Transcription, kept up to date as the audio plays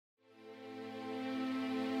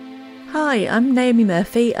Hi, I'm Naomi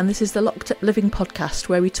Murphy, and this is the Locked Up Living podcast,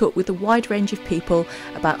 where we talk with a wide range of people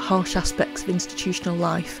about harsh aspects of institutional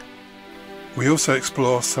life. We also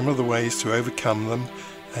explore some of the ways to overcome them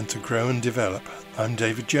and to grow and develop. I'm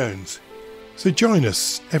David Jones. So join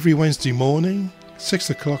us every Wednesday morning, 6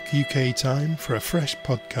 o'clock UK time, for a fresh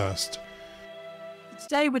podcast.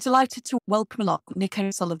 Today we're delighted to welcome along Nick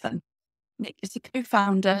O'Sullivan. Nick is the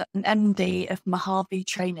co-founder and MD of Mojave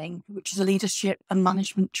Training, which is a leadership and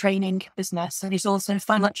management training business, and he's also a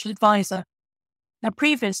financial advisor. Now,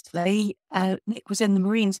 previously, Nick was in the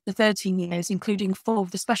Marines for 13 years, including 4 of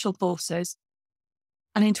the Special Forces.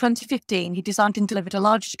 And in 2015, he designed and delivered a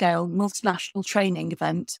large-scale multinational training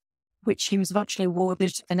event, which he was eventually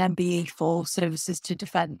awarded an MBE for services to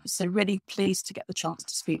defence. So really pleased to get the chance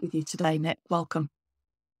to speak with you today, Nick. Welcome.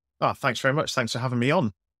 Oh, thanks very much. Thanks for having me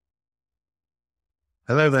on.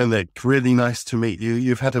 Hello there, Nick. Really nice to meet you.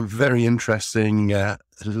 You've had a very interesting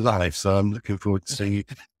life, so I'm looking forward to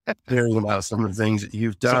hearing about some of the things that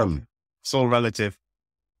you've done. It's all relative.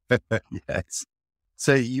 Yes.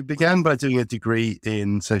 So you began by doing a degree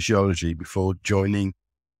in sociology before joining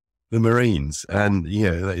the Marines. And,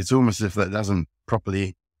 it's almost as if that doesn't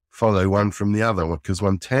properly follow one from the other, because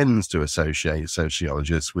one tends to associate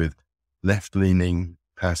sociologists with left-leaning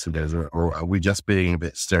passengers, or are we just being a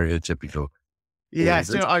bit stereotypical? Yeah,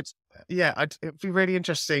 it'd be really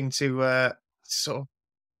interesting to sort of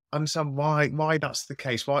understand why that's the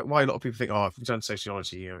case. Why a lot of people think, if you've done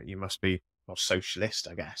sociology, you must be more socialist,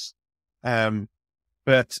 I guess.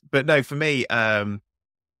 But no, for me, I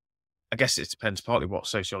guess it depends partly what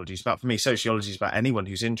sociology is about. For me, sociology is about anyone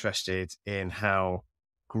who's interested in how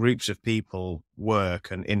groups of people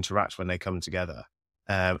work and interact when they come together.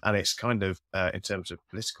 And it's kind of, in terms of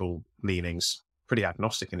political leanings, pretty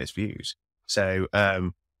agnostic in its views. So I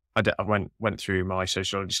went through my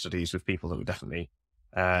sociology studies with people that were definitely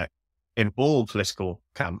in all political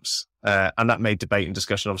camps, and that made debate and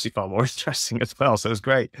discussion obviously far more interesting as well. So it was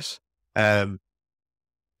great.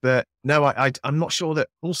 But no, I'm not sure that.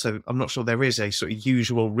 Also, I'm not sure there is a sort of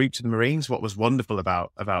usual route to the Marines. What was wonderful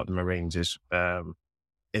about the Marines is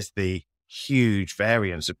the huge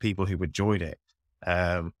variance of people who would join it.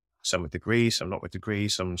 Some with degrees, some not with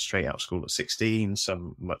degrees, some straight out of school at 16,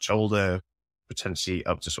 some much older, potentially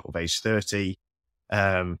up to sort of age 30.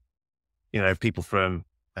 People from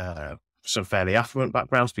some fairly affluent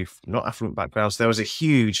backgrounds, people from not affluent backgrounds. There was a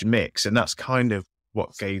huge mix, and that's kind of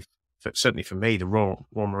what gave, certainly for me, the Royal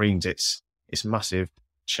Marines its massive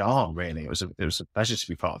charm. Really, it was a pleasure to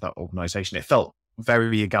be part of that organisation. It felt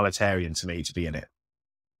very egalitarian to me to be in it.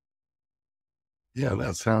 Yeah,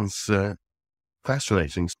 that sounds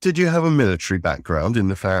fascinating. Did you have a military background in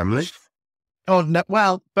the family? Oh, no,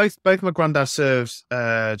 well, both my granddads served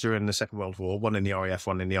during the Second World War, one in the RAF,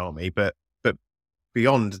 one in the army. But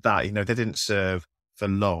beyond that, they didn't serve for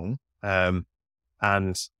long, and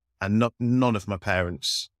none of my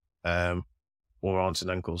parents or aunts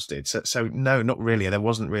and uncles did. So no, not really. There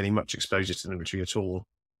wasn't really much exposure to the military at all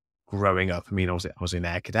growing up. I mean, I was in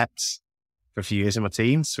air cadets for a few years in my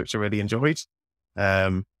teens, which I really enjoyed.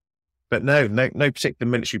 But no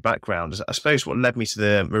particular military background. I suppose what led me to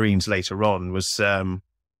the Marines later on was, there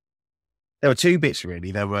were 2 bits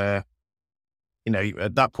really. There were,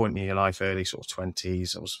 at that point in your life, early sort of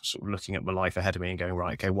 20s, I was sort of looking at my life ahead of me and going,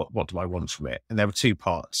 right, okay, what do I want from it? And there were 2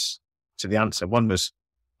 parts to the answer. One was,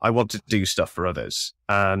 I wanted to do stuff for others.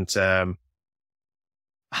 And I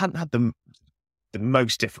hadn't had the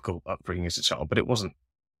most difficult upbringing as a child, but it wasn't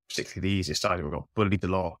particularly the easiest either. I got bullied a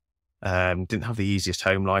lot. Didn't have the easiest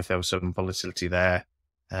home life. There was some volatility there.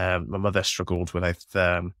 My mother struggled with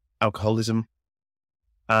alcoholism,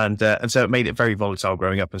 and so it made it very volatile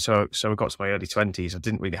growing up. And so I got to my early 20s. I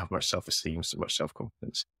didn't really have much self-esteem, so much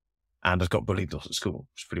self-confidence, and I got bullied a lot at school,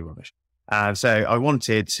 which was pretty rubbish. And so I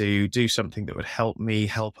wanted to do something that would help me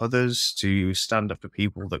help others, to stand up for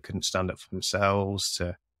people that couldn't stand up for themselves.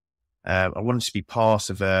 I wanted to be part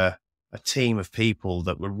of a team of people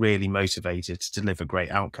that were really motivated to deliver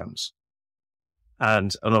great outcomes.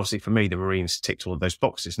 And obviously for me, the Marines ticked all of those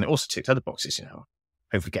boxes, and it also ticked other boxes,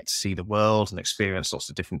 hopefully get to see the world and experience lots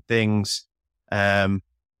of different things. And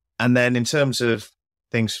then in terms of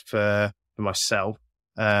things for myself,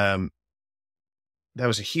 there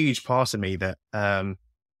was a huge part of me that, I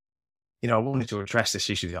wanted to address this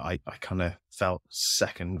issue that I kind of felt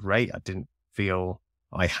second rate. I didn't feel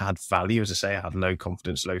I had value. As I say, I had low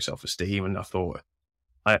confidence, low self-esteem. And I thought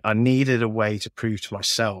I needed a way to prove to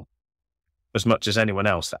myself as much as anyone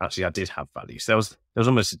else that actually I did have value. So there was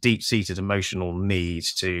almost a deep-seated emotional need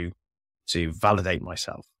to validate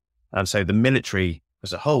myself. And so the military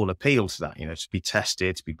as a whole appealed to that, to be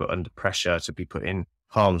tested, to be put under pressure, to be put in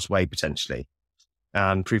harm's way potentially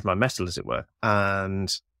and prove my mettle, as it were.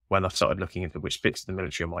 And when I started looking into which bits of the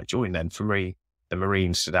military I might join, then for me, the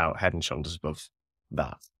Marines stood out head and shoulders above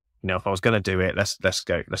that. If I was going to do it, let's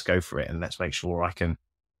go for it, and let's make sure I can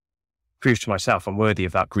prove to myself I'm worthy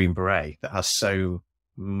of that green beret that has so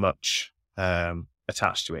much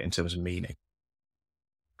attached to it in terms of meaning.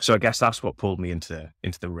 So I guess that's what pulled me into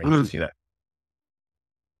the ring.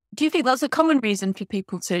 Do you think that's a common reason for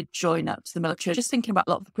people to join up to the military? Just thinking about a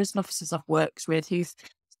lot of the prison officers I've worked with who've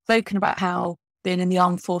spoken about how being in the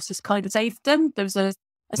armed forces kind of saved them. There was a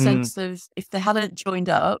sense of, if they hadn't joined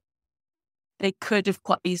up, they could have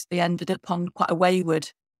quite easily ended up on quite a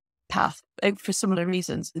wayward path for similar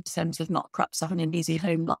reasons, in terms of not perhaps having an easy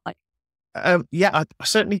home life. I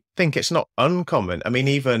certainly think it's not uncommon. I mean,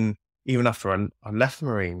 even after I left the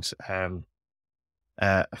Marines,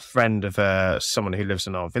 a friend of someone who lives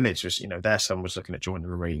in our village was, their son was looking at joining the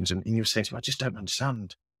Marines, and he was saying to me, I just don't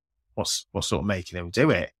understand what's sort of making him do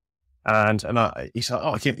it. And he said,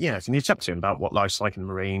 can you chat to him about what life's like in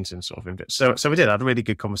the Marines and sort of, so we did. I had a really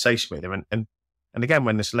good conversation with him, and again,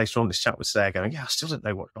 when later on this chat was there going, I still don't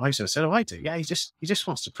know what drives him. I said, I do. Yeah, he just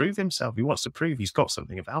wants to prove himself. He wants to prove he's got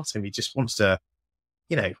something about him. He just wants to,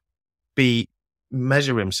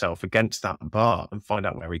 measure himself against that bar and find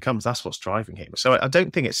out where he comes. That's what's driving him. So I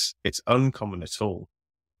don't think it's uncommon at all.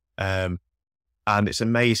 And it's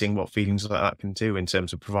amazing what feelings like that can do in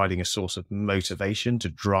terms of providing a source of motivation to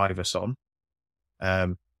drive us on.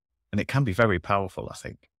 And it can be very powerful, I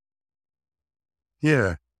think.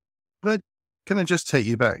 Yeah. But can I just take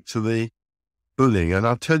you back to the bullying? And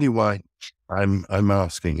I'll tell you why I'm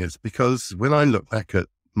asking. It's because when I look back at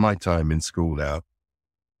my time in school now,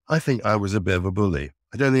 I think I was a bit of a bully.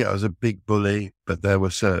 I don't think I was a big bully, but there were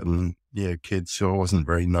certain kids who I wasn't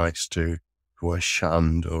very nice to, who I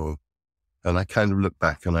shunned, and I kind of look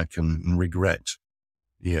back and I can regret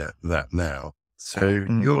that now. So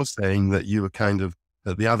you're saying that you were kind of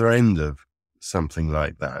at the other end of something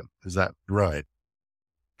like that. Is that right?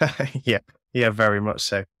 Yeah, very much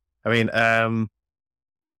so. I mean,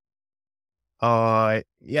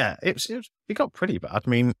 it got pretty bad. I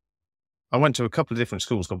mean, I went to a couple of different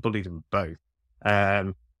schools, got bullied in both.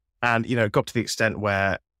 And, it got to the extent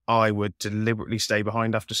where I would deliberately stay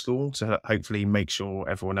behind after school to hopefully make sure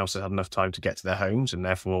everyone else had enough time to get to their homes, and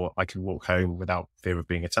therefore I could walk home without fear of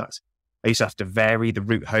being attacked. I used to have to vary the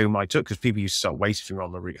route home I took because people used to start waiting for me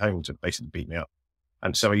on the route home to basically beat me up.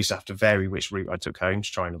 And so I used to have to vary which route I took home to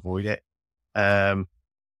try and avoid it. I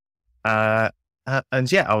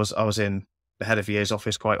was in the head of year's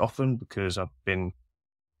office quite often because I've been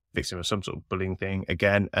victim of some sort of bullying thing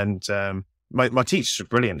again. And my teachers were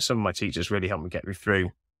brilliant. Some of my teachers really helped me get me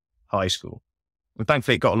through high school. And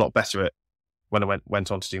thankfully, it got a lot better when I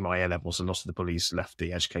went on to do my A-levels. A lot of the bullies left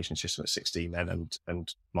the education system at 16 then,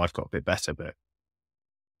 and life got a bit better. But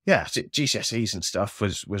yeah, GCSEs and stuff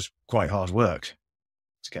was quite hard work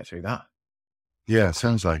to get through that. Yeah,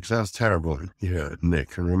 sounds terrible. Yeah,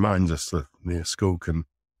 Nick, and reminds us that school can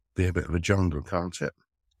be a bit of a jungle, can't it?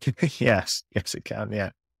 Yes, it can. Yeah.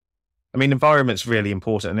 I mean, environment's really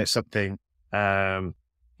important, and it's something, I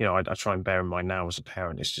try and bear in mind now as a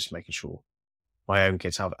parent. It's just making sure my own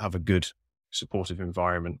kids have a good, supportive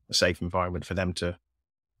environment, a safe environment for them to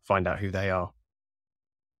find out who they are.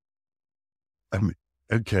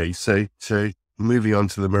 Okay, so moving on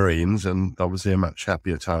to the Marines, and obviously a much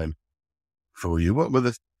happier time for you. What were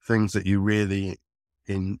the things that you really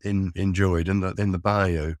enjoyed in the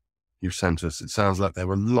bio you sent us? It sounds like there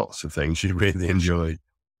were lots of things you really enjoyed.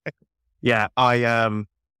 Yeah, I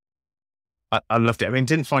loved it. I mean,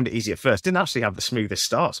 didn't find it easy at first. Didn't actually have the smoothest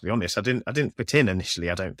start, to be honest. I didn't fit in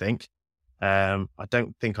initially, I don't think. I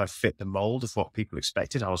don't think I fit the mold of what people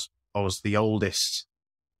expected. I was the oldest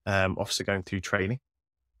officer going through training,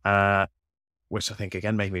 which I think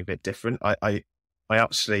again made me a bit different. I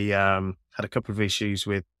actually had a couple of issues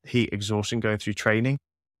with heat exhaustion going through training.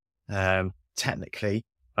 Technically,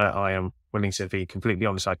 I am willing to be completely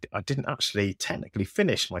honest. I didn't actually technically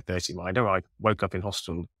finish my 30-miler. I woke up in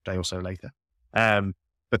hospital a day or so later.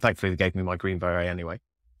 But thankfully they gave me my green beret anyway.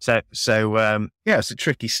 So it's a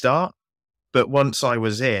tricky start. But once I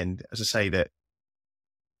was in, as I say, that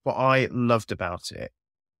what I loved about it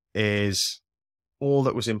is all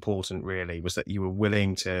that was important really was that you were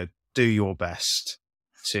willing to do your best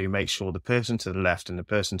to make sure the person to the left and the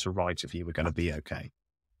person to right of you were going to be okay.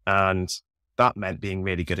 And that meant being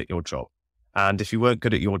really good at your job. And if you weren't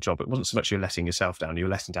good at your job, it wasn't so much you're letting yourself down, you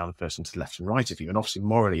were letting down the person to the left and right of you. And obviously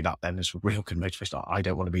morally that then is a real good motivation. I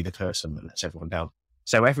don't want to be the person that lets everyone down.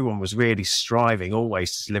 So everyone was really striving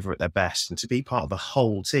always to deliver at their best and to be part of the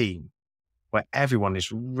whole team where everyone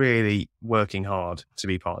is really working hard to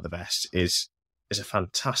be part of the best is a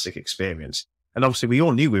fantastic experience. And obviously we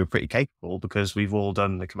all knew we were pretty capable because we've all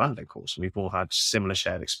done the commando course and we've all had similar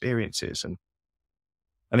shared experiences. And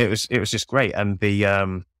it was just great. And the,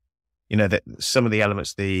 that some of the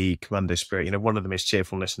elements, the commando spirit, one of them is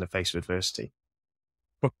cheerfulness in the face of adversity.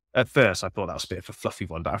 But at first I thought that was a bit of a fluffy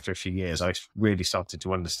one, but after a few years, I really started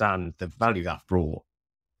to understand the value that brought,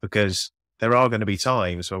 because there are going to be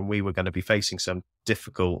times when we were going to be facing some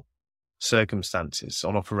difficult circumstances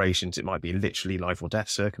on operations. It might be literally life or death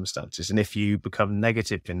circumstances. And if you become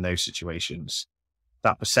negative in those situations,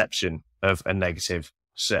 that perception of a negative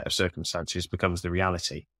set of circumstances becomes the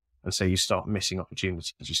reality. And so you start missing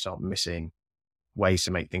opportunities, you start missing ways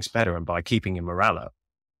to make things better. And by keeping your morale up,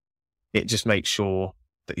 it just makes sure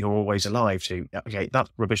that you're always alive to, okay,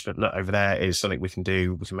 that's rubbish, but look, over there is something we can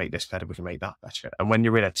do. We can make this better. We can make that better. And when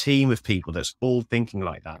you're in a team of people that's all thinking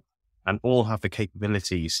like that and all have the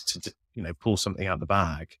capabilities to, pull something out of the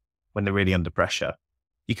bag when they're really under pressure,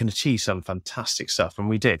 you can achieve some fantastic stuff. And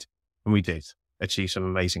we did achieve some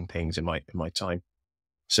amazing things in my time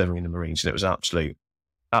serving in the Marines. And it was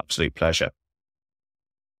absolute pleasure.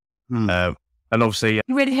 And obviously,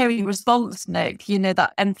 you really hear your response, Nick,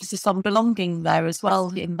 that emphasis on belonging there as well,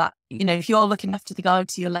 in that, if you're looking after the guy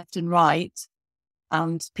to your left and right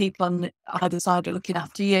and people on either side are looking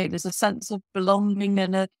after you, there's a sense of belonging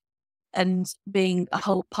and being a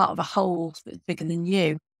whole part of a whole that's bigger than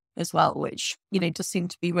you as well, which, does seem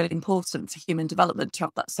to be really important for human development, to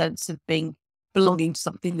have that sense of belonging to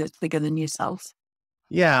something that's bigger than yourself.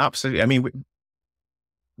 Yeah, absolutely. I mean,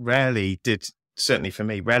 certainly for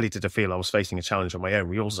me, rarely did I feel I was facing a challenge on my own.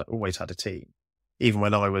 We always had a team. Even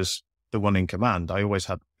when I was the one in command, I always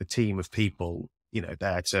had a team of people,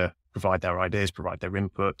 there to provide their ideas, provide their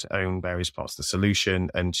input, to own various parts of the solution.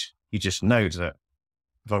 And you just know that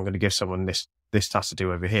if I'm going to give someone this task to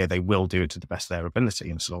do over here, they will do it to the best of their ability.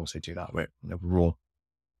 And so long as they do that, we're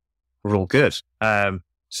all good.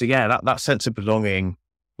 So yeah, that sense of belonging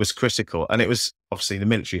was critical. And it was obviously the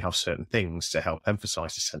military have certain things to help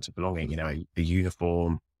emphasize the sense of belonging, a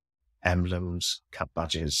uniform, emblems, cap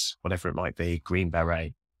badges, whatever it might be, green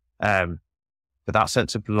beret. But that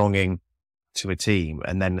sense of belonging to a team,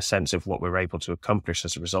 and then the sense of what we're able to accomplish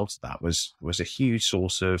as a result of that was a huge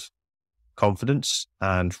source of confidence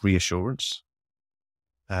and reassurance.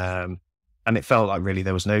 And it felt like really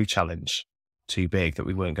there was no challenge too big that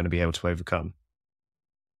we weren't going to be able to overcome.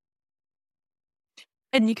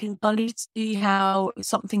 And you can only see how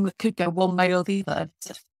something that could go one way or the other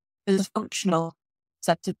is a functional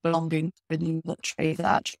set of belonging in the military, that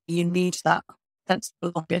actually you need that sense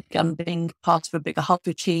of belonging and being part of a bigger whole to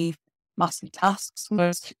achieve massive tasks.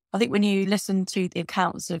 Whereas I think when you listen to the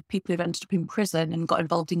accounts of people who've ended up in prison and got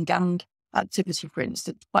involved in gang activity, for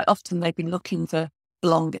instance, quite often they've been looking for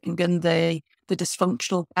belonging, and the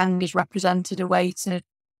dysfunctional gang is represented a way to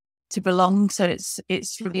belong. So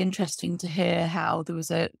it's really interesting to hear how there was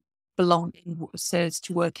a belonging serves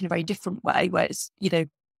to work in a very different way, where it's,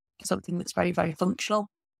 something that's very, very functional.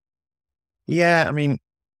 Yeah, I mean,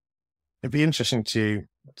 it'd be interesting to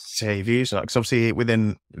hear your views on that, because obviously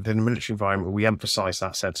within the military environment, we emphasize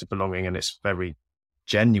that sense of belonging, and it's very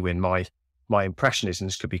genuine. My impression is, and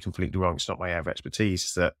this could be completely wrong, it's not my area of expertise,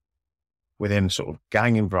 is that within sort of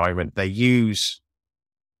gang environment, they use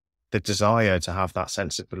the desire to have that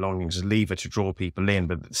sense of belonging as a lever to draw people in,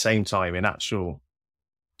 but at the same time, in actual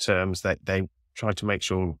terms, that they try to make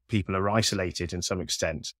sure people are isolated in some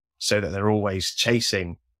extent, so that they're always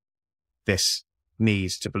chasing this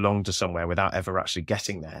need to belong to somewhere without ever actually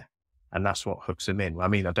getting there. And that's what hooks them in. I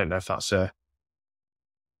mean, I don't know if that's a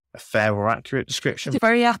fair or accurate description. It's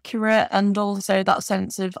very accurate, and also that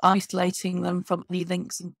sense of isolating them from any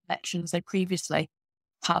links and connections they previously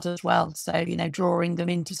had as well. So, drawing them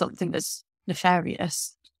into something that's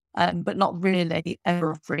nefarious, but not really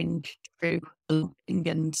ever offering true belonging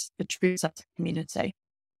and the true sense of community.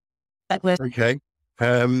 Okay.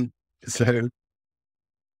 So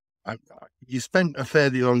you spent a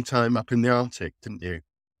fairly long time up in the Arctic, didn't you,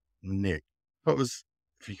 Nick? If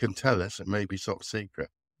you can tell us, it may be top secret.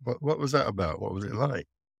 What was that about? What was it like?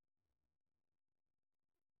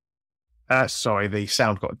 Sorry, the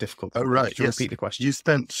sound got difficult. Oh, right. Could you repeat the question? You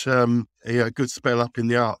spent a good spell up in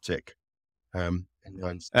the Arctic. What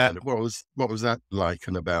was that like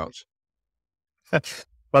and about?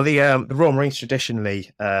 Well, the Royal Marines traditionally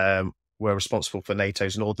were responsible for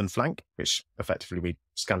NATO's northern flank, which effectively would be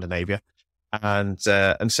Scandinavia, and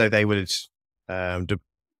so they were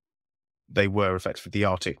effectively the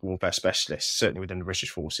Arctic warfare specialists, certainly within the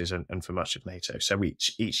British forces and for much of NATO. So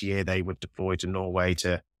each year they would deploy to Norway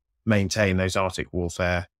to maintain those Arctic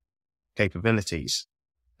warfare capabilities.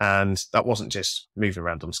 And that wasn't just moving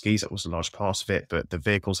around on skis. That was a large part of it, but the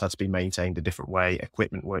vehicles had to be maintained a different way.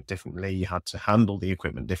 Equipment worked differently. You had to handle the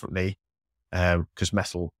equipment differently, because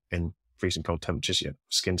metal in freezing cold temperatures, your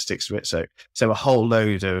skin sticks to it. So a whole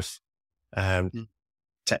load of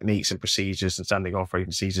techniques and procedures and standing operating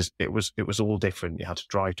procedures. It was all different. You had to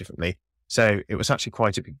drive differently. So it was actually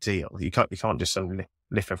quite a big deal. You can't just suddenly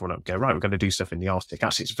lift everyone up and go, right, we're going to do stuff in the Arctic.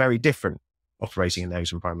 Actually, it's very different operating in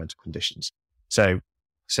those environmental conditions. So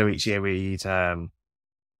each year we'd, or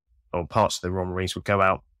parts of the Royal Marines would go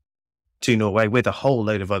out to Norway with a whole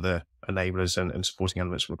load of other enablers and supporting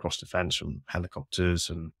elements from across defence, from helicopters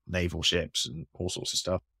and naval ships and all sorts of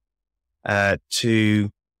stuff, to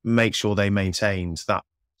make sure they maintained that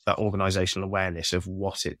organisational awareness of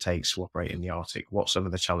what it takes to operate in the Arctic, what some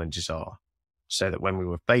of the challenges are, so that when we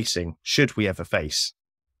were should we ever face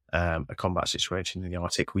a combat situation in the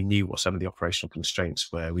Arctic, we knew what some of the operational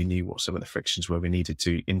constraints were. We knew what some of the frictions were we needed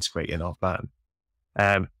to integrate in our plan.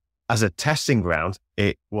 As a testing ground,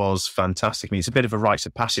 it was fantastic. I mean, it's a bit of a rite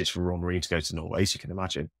of passage for Royal Marine to go to Norway, as you can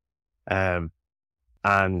imagine. And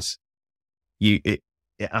it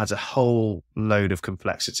adds a whole load of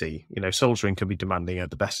complexity. Soldiering can be demanding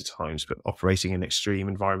at the best of times, but operating in extreme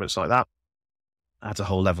environments like that adds a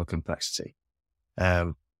whole level of complexity.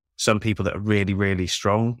 Some people that are really, really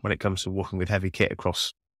strong when it comes to walking with heavy kit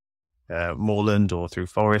across moorland or through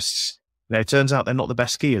forests, it turns out they're not the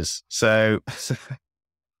best skiers. So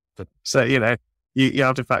you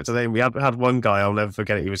have to factor that in. We had one guy, I'll never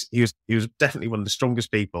forget it. He was definitely one of the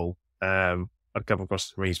strongest people I'd come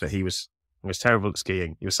across the Marines, but he was terrible at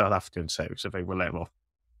skiing. He was South African, so they would let him off.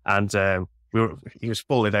 And he was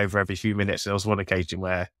falling over every few minutes. There was one occasion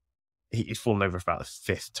where he'd fallen over about the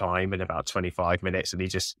fifth time in about 25 minutes, and he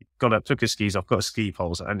just got up, took his skis off, got his ski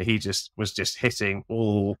poles, and he was hitting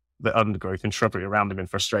all the undergrowth and shrubbery around him in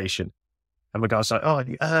frustration. And the guy's like,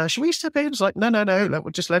 "Oh, should we step in?" It's like, no,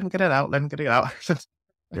 just let him get it out. Let him get it out.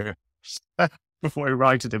 Before he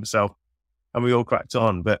righted himself, and we all cracked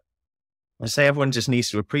on. But I say everyone just needs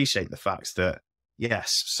to appreciate the fact that,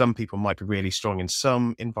 yes, some people might be really strong in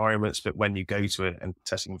some environments, but when you go to a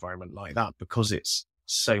testing environment like that, because it's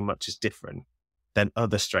so much is different, then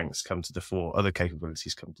other strengths come to the fore, other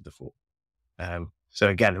capabilities come to the fore. So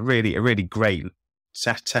again, a really great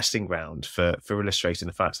testing ground for illustrating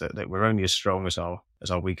the fact that we're only as strong as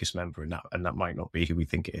our weakest member, and that might not be who we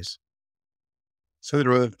think it is. So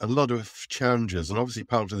there are a lot of challenges, and obviously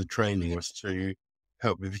part of the training was to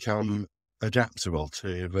help you become adaptable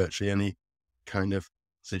to virtually any kind of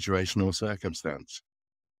situation or circumstance.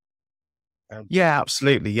 Yeah,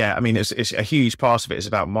 absolutely. Yeah. I mean, it's a huge part of it is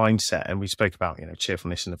about mindset. And we spoke about,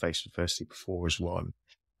 cheerfulness in the face of adversity before as one.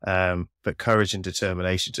 But courage and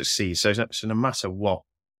determination to succeed. So no matter what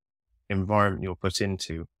environment you're put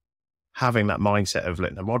into, having that mindset of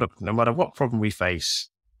no matter what problem we face,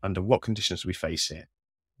 under what conditions we face it,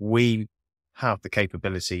 we have the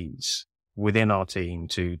capabilities within our team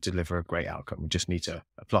to deliver a great outcome. We just need to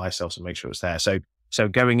apply ourselves and make sure it's there. So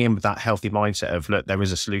going in with that healthy mindset of, look, there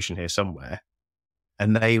is a solution here somewhere,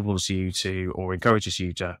 enables you to, or encourages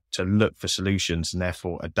you to look for solutions and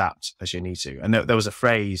therefore adapt as you need to. And there was a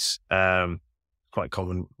phrase, quite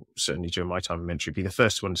common, certainly during my time in military, be the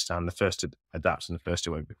first to understand, the first to adapt, and the first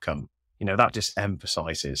to overcome. That just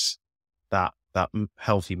emphasizes that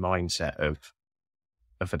healthy mindset of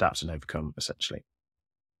adapt and overcome, essentially.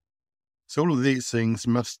 So all of these things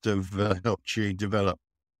must have helped you develop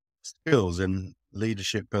skills in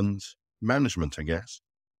leadership and management, I guess.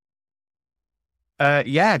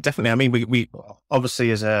 Yeah, definitely. I mean, we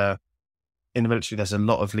obviously in the military, there's a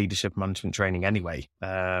lot of leadership management training anyway,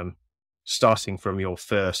 starting from your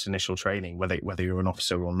first initial training, whether you're an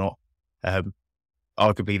officer or not.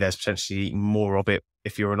 Arguably, there's potentially more of it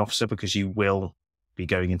if you're an officer, because you will be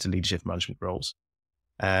going into leadership management roles.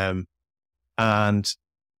 And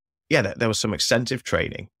yeah, there was some extensive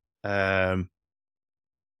training. But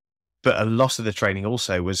a lot of the training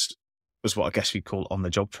also was what I guess we'd call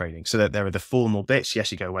on-the-job training. So that there are the formal bits.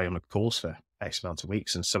 Yes, you go away on a course for X amount of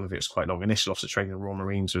weeks, and some of it was quite long. Initial officer training in the Royal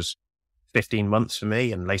Marines was 15 months for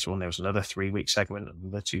me, and later on there was another 3-week segment,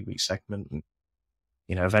 another 2-week segment. And,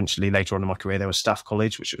 eventually later on in my career, there was staff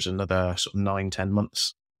college, which was another sort of 9-10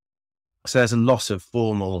 months. So there's a lot of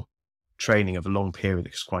formal training of a long period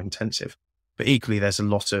that's quite intensive. But equally, there's a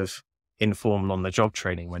lot of informal on-the-job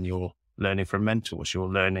training when you're learning from mentors, you're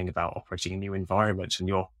learning about operating in new environments, and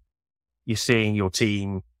you're seeing your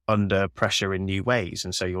team under pressure in new ways.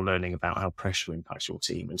 And so you're learning about how pressure impacts your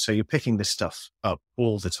team. And so you're picking this stuff up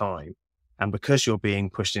all the time. And because you're being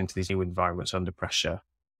pushed into these new environments under pressure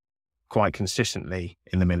quite consistently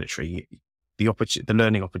in the military, the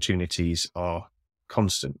learning opportunities are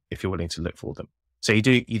constant if you're willing to look for them. So you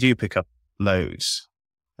do pick up loads.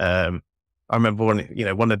 I remember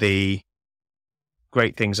one of the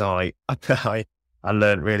great things I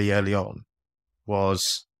learned really early on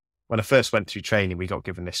was when I first went through training, we got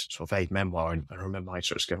given this sort of aid memoir, and I remember my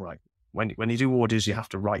instructors going, right, when you do orders, you have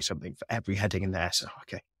to write something for every heading in there. So,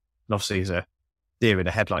 okay. And obviously, as a deer in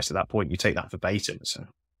the headlights at that point, you take that verbatim. So,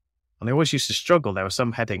 and I always used to struggle. There were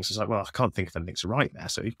some headings, it's like, well, I can't think of anything to write there.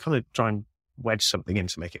 So you kind of try and wedge something in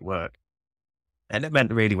to make it work. And it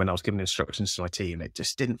meant really when I was giving instructions to my team, it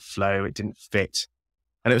just didn't flow, it didn't fit.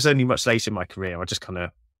 And it was only much later in my career, I just kind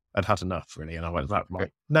of, I'd had enough really. And I went,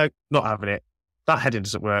 right, no, not having it. That heading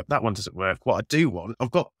doesn't work. That one doesn't work. What I do want, I've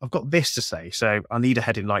got this to say. So I need a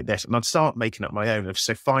heading like this. And I'd start making up my own.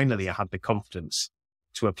 So finally I had the confidence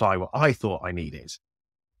to apply what I thought I needed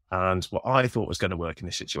and what I thought was going to work in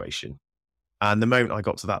this situation. And the moment I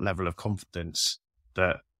got to that level of confidence,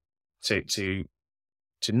 that to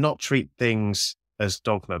not treat things as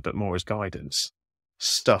dogma, but more as guidance,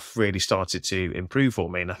 stuff really started to improve for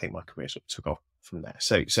me. And I think my career sort of took off from there.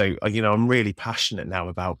 So, I'm really passionate now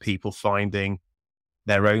about people finding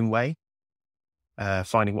their own way,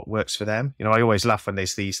 finding what works for them. I always laugh when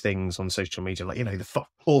there's these things on social media, like, the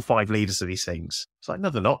all 5 leaders of these things. It's like, no,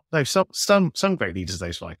 they're not. No, some great leaders of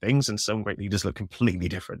those 5 things, and some great leaders look completely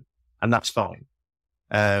different, and that's fine.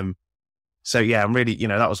 So yeah, I'm really,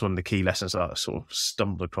 that was one of the key lessons that I sort of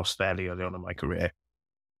stumbled across fairly early on in my career.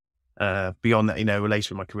 Beyond that,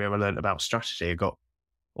 later in my career, I learned about strategy. I got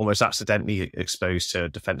almost accidentally exposed to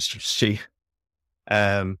defense strategy,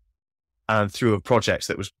 and through a project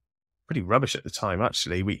that was pretty rubbish at the time.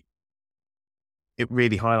 Actually, it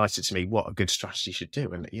really highlighted to me what a good strategy should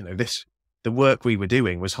do. And the work we were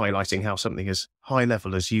doing was highlighting how something as high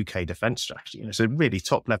level as UK defence strategy, so really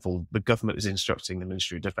top level, the government was instructing the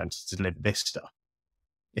Ministry of Defence to deliver this stuff.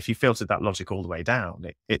 If you filtered that logic all the way down,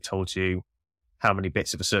 it told you how many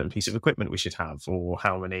bits of a certain piece of equipment we should have, or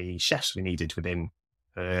how many chefs we needed within,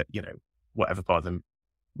 whatever part of the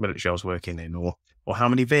military I was working in, or how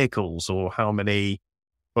many vehicles, or how many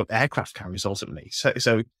aircraft carriers ultimately.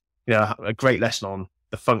 So, a great lesson on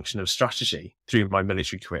the function of strategy through my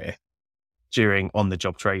military career during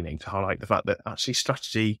on-the-job training, to highlight the fact that actually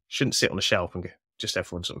strategy shouldn't sit on a shelf and just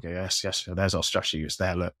everyone sort of go, yes, there's our strategy, it's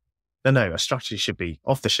there, look. No, a strategy should be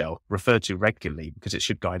off the shelf, referred to regularly, because it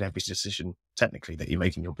should guide every decision technically that you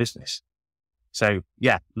make in your business. So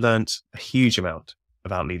yeah, learned a huge amount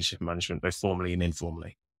about leadership and management, both formally and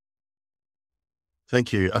informally.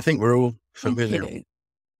 Thank you. I think we're all familiar.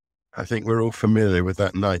 I think we're all familiar with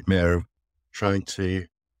that nightmare of trying to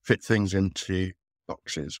fit things into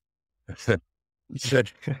boxes.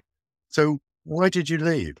 So why did you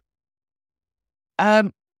leave?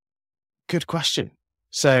 Good question.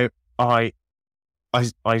 So I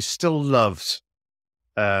still loved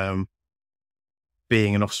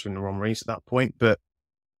being an officer in the Royal Marines at that point, but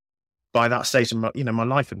by that stage, my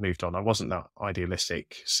life had moved on. I wasn't that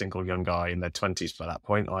idealistic single young guy in their 20s by that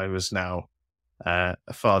point. I was now a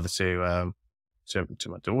father to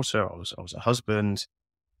my daughter. I was a husband,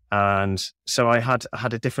 and so I had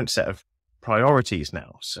a different set of priorities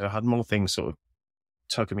now. So I had more things sort of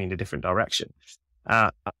tugging me in a different direction,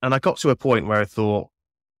 and I got to a point where I thought,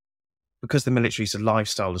 because the military is a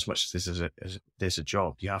lifestyle as much as there's a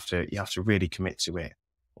job, you have to really commit to it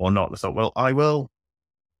or not. And I thought, well,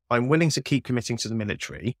 I'm willing to keep committing to the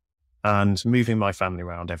military and moving my family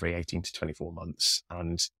around every 18 to 24 months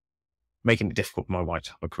and making it difficult for my wife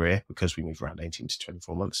to have a career because we move around 18 to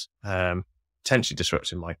 24 months, potentially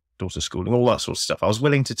disrupting my daughter's schooling, all that sort of stuff. I was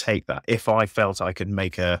willing to take that if I felt I could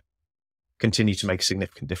continue to make a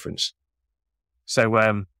significant difference. So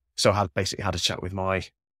I had basically had a chat with my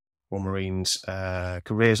Royal Marines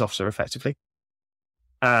careers officer effectively.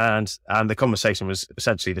 And the conversation was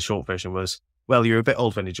essentially, the short version was, well, you're a bit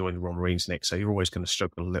old when you joined the Royal Marines, Nick, so you're always going to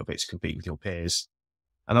struggle a little bit to compete with your peers.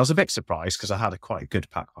 And I was a bit surprised because I had a quite good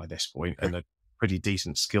pack by this point and a pretty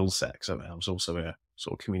decent skill set, because I was also a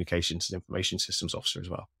sort of communications and information systems officer as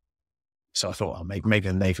well. So I thought, maybe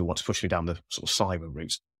the Navy wants to push me down the sort of cyber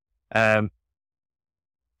route.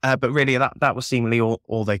 But really, that was seemingly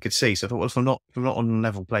all they could see. So I thought, well, if I'm not on a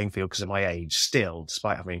level playing field because of my age still,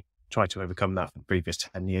 despite having tried to overcome that for the previous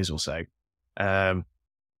 10 years or so,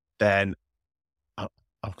 then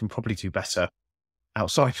I can probably do better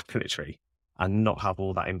outside the military and not have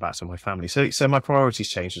all that impact on my family. So my priorities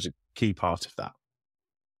changed was a key part of that.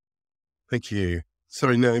 Thank you.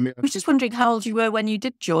 Sorry, Naomi. I was just wondering how old you were when you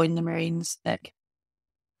did join the Marines, Nick.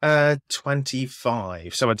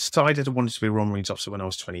 25. So I decided I wanted to be a Royal Marines officer when I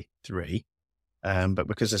was 23. But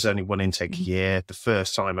because there's only one intake a year, the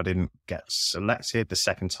first time I didn't get selected, the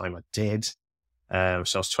second time I did. So I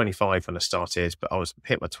was 25 when I started, but I was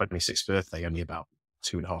hit my 26th birthday only about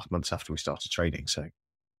 2.5 months after we started training.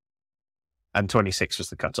 And 26 was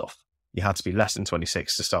the cutoff. You had to be less than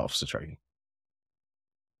 26 to start officer training.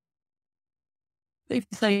 So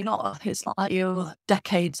it's not like you're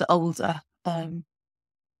decades older than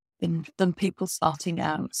people starting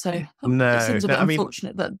out. So No, it seems a bit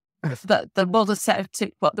unfortunate that there was a set of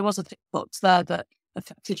tick box there that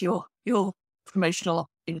affected your promotional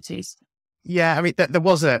opportunities. Yeah, I mean, there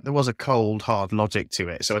was a cold, hard logic to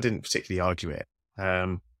it, so I didn't particularly argue it.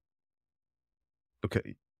 Because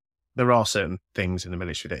there are certain things in the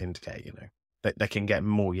military that indicate, that they can get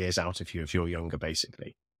more years out of you if you're younger,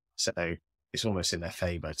 basically. So it's almost in their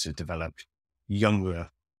favour to develop younger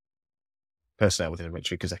personnel within the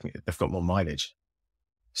military because they've got more mileage.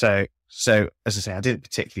 So as I say, I didn't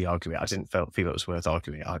particularly argue it. I didn't feel it was worth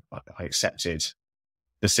arguing. I accepted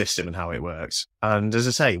the system and how it works. And as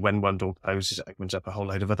I say, when one door closes, it opens up a whole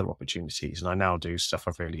load of other opportunities. And I now do stuff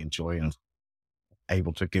I really enjoy and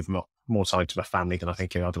able to give more time to my family than I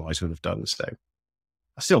think I otherwise would have done. So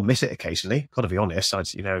I still miss it occasionally. Got to be honest.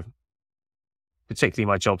 Particularly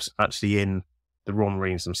my jobs actually in the Royal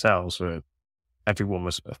Marines themselves, where everyone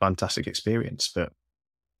was a fantastic experience. But,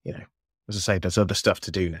 as I say, there's other stuff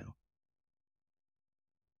to do now.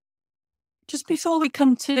 Just before we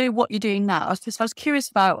come to what you're doing now, I was curious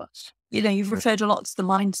about, you've referred a lot to the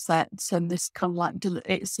mindsets and this kind of like,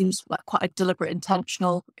 it seems like quite a deliberate,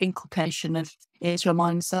 intentional inculcation of here's your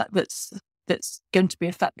mindset that's going to be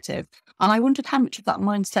effective. And I wondered how much of that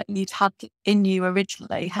mindset you'd had in you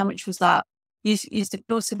originally, how much was that? You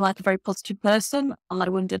still seem like a very positive person. And I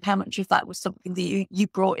wondered how much of that was something that you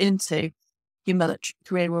brought into your military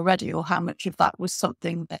career already, or how much of that was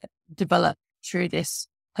something that developed through this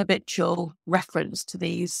habitual reference to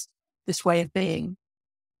this way of being.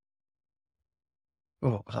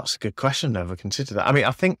 Oh, that's a good question. Never considered that. I mean,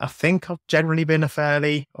 I think I've generally been a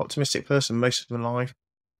fairly optimistic person most of my life.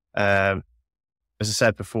 As I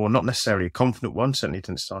said before, not necessarily a confident one. Certainly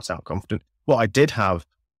didn't start out confident. What I did have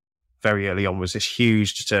very early on was this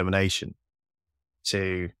huge determination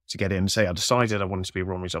to get in. Say I decided I wanted to be a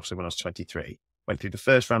Royal Marines officer when I was 23. Went through the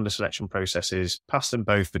first round of selection processes, passed them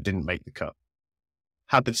both, but didn't make the cut.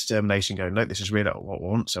 Had the determination going, no, this is really what I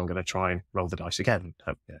want, so I'm going to try and roll the dice again.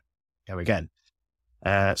 Go again.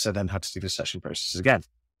 So then had to do the selection processes again.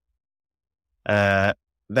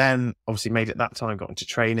 Then obviously made it that time, got into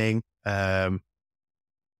training.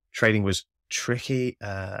 Training was tricky.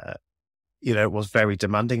 It was very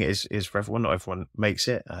demanding. It is for everyone. Not everyone makes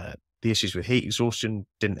it. The issues with heat exhaustion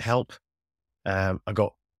didn't help. I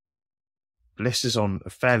got blisters on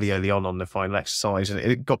fairly early on the final exercise, and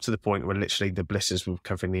it got to the point where literally the blisters were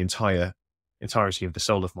covering the entirety of the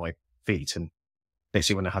sole of my feet. And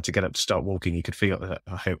literally when I had to get up to start walking, you could feel,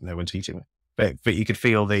 I hope no one's eating me, but you could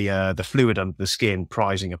feel the fluid under the skin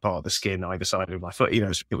prizing apart the skin either side of my foot. It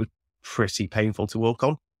was pretty painful to walk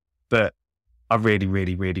on, but I really,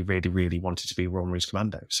 really, really, really, really wanted to be Royal Marines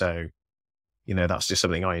Commando. So, that's just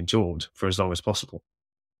something I endured for as long as possible.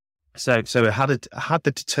 So I had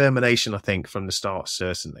the determination, I think, from the start,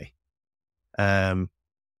 certainly. A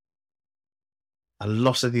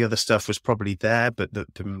lot of the other stuff was probably there, but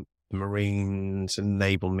the Marines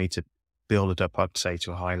enabled me to build it up, I'd say,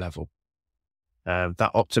 to a high level.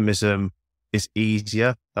 That optimism is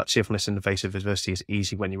easier. That cheerfulness in the face of adversity is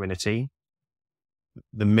easy when you're in a team.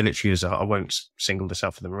 The military I won't single this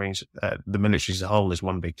out for the Marines. The military as a whole is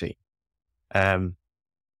one big team.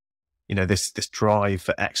 This drive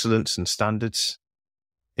for excellence and standards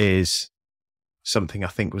is something I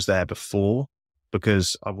think was there before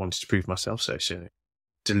because I wanted to prove myself. So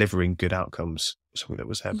delivering good outcomes was something that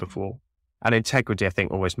was there before. And integrity, I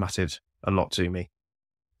think, always mattered a lot to me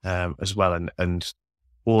as well. And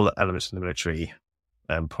all the elements in the military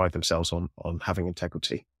pride themselves on having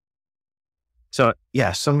integrity. So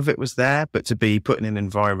yeah, some of it was there, but to be put in an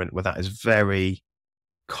environment where that is very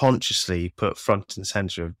consciously put front and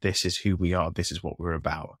center of this is who we are, this is what we're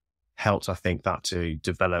about, helped, I think, that to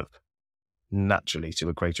develop naturally to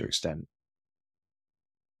a greater extent.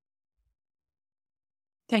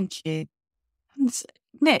 Thank you. And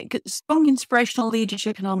Nick, strong inspirational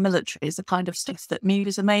leadership in our military is the kind of stuff that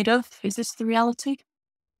movies are made of. Is this the reality?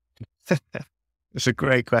 It's a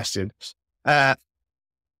great question. Well,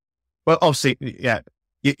 obviously, yeah,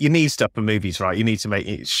 you need stuff for movies, right? You need to make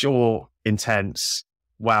it short, intense.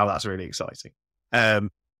 Wow, that's really exciting. And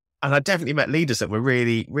I definitely met leaders that were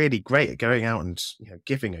really, really great at going out and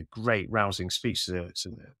giving a great rousing speech to the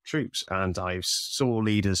troops. And I saw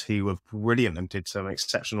leaders who were brilliant and did some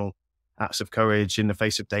exceptional acts of courage in the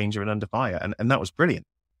face of danger and under fire. And that was brilliant.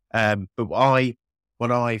 But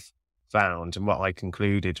what I found and what I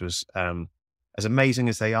concluded was, as amazing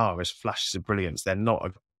as they are as flashes of brilliance, they're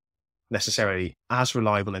not necessarily as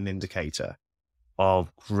reliable an indicator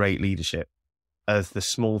of great leadership as the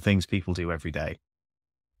small things people do every day.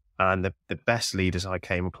 And the best leaders I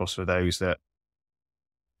came across were those that,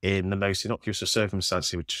 in the most innocuous of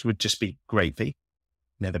circumstances, would just be grateful.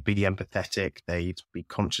 They'd be empathetic, they'd be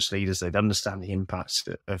conscious leaders, they'd understand the impacts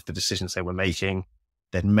of the decisions they were making,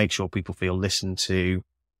 they'd make sure people feel listened to,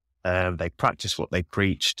 they practice what they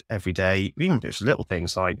preached every day, even if it's little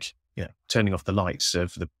things like, turning off the lights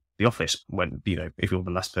of the office when, if you're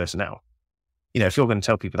the last person out. If you're going to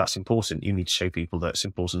tell people that's important, you need to show people that it's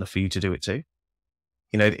important enough for you to do it too.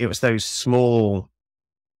 It was those small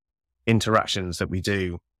interactions that we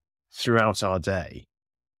do throughout our day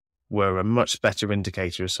were a much better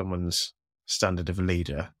indicator of someone's standard of a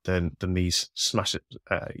leader than these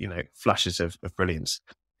flashes of brilliance.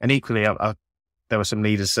 And equally, there were some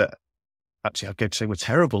leaders that actually I'd go to say were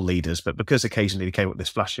terrible leaders, but because occasionally they came up with this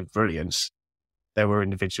flash of brilliance, there were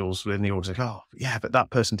individuals within the organization, oh yeah, but that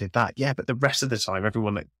person did that. Yeah, but the rest of the time,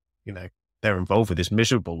 everyone that, they're involved with is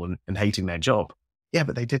miserable and hating their job. Yeah,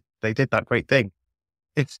 but they did that great thing.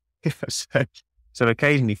 So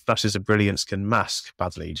occasionally flashes of brilliance can mask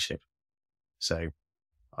bad leadership. So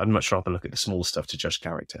I'd much rather look at the small stuff to judge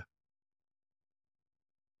character.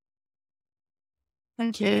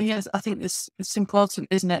 Thank you. Yes, I think it's important,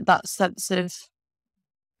 isn't it? That sense of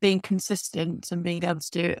being consistent and being able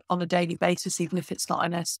to do it on a daily basis, even if it's not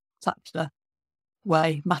in a spectacular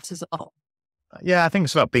way, matters a lot. Yeah, I think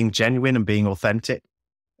it's about being genuine and being authentic.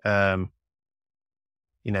 Your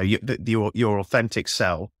authentic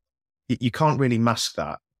self, you can't really mask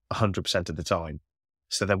that 100% of the time.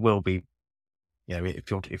 So there will be, if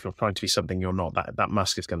you're trying to be something you're not, that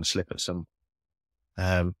mask is going to slip at some.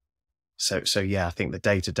 So yeah, I think the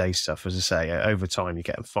day-to-day stuff, as I say, over time you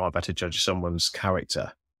get a far better judge of someone's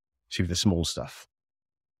character through the small stuff.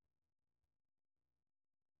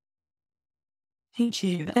 Thank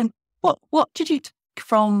you. And what did you take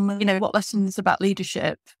from, what lessons about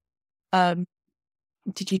leadership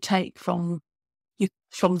did you take from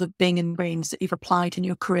the being in Marines that you've applied in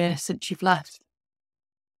your career since you've left?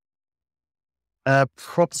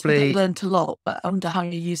 Probably You've learned a lot, but I wonder how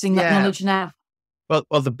you're using that knowledge now.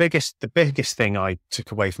 Well, the biggest thing I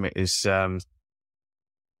took away from it is that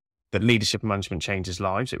leadership and management changes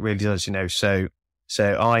lives. It really does, So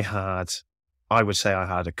I would say I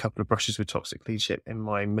had a couple of brushes with toxic leadership in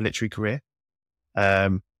my military career,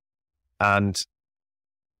 and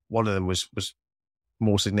one of them was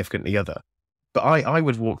more significant than the other. But I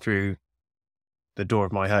would walk through the door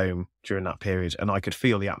of my home during that period, and I could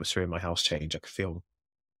feel the atmosphere in my house change. I could feel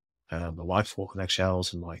my wife walk on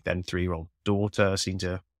eggshells, and my then 3-year-old daughter seemed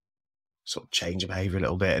to sort of change her behaviour a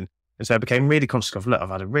little bit. And so I became really conscious of, look, I've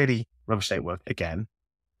had a really rubbish day at work again.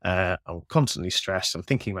 I'm constantly stressed. I'm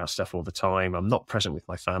thinking about stuff all the time. I'm not present with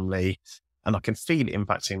my family, and I can feel it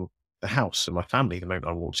impacting the house and my family the moment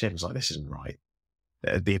I walked in. I was like, this isn't right.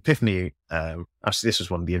 The epiphany, actually, this was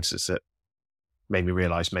one of the instances that made me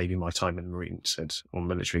realise maybe my time in the Marines or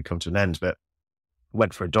military had come to an end. But I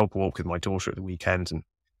went for a dog walk with my daughter at the weekend, and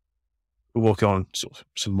we were walking on sort of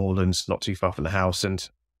some moorlands not too far from the house, and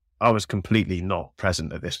I was completely not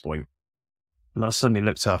present at this point. And I suddenly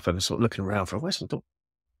looked up and was sort of looking around for, where's my dog?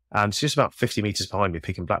 And she's just about 50 metres behind me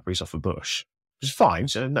picking blackberries off a bush, which is fine.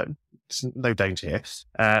 So there's no danger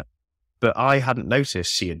here. But I hadn't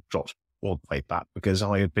noticed she had dropped all the way back because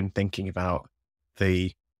I had been thinking about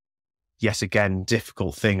the, yet again,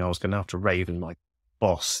 difficult thing I was going to have to rave with my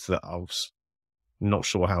boss that I was not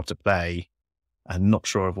sure how to play and not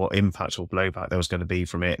sure of what impact or blowback there was going to be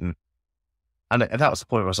from it. And that was the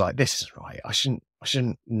point where I was like, this is right. I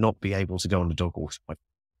shouldn't not be able to go on a dog walk with my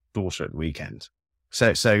daughter at the weekend.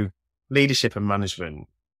 So leadership and management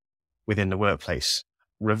within the workplace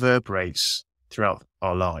reverberates throughout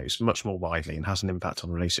our lives much more widely and has an impact on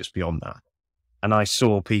relationships beyond that. And I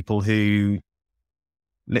saw people who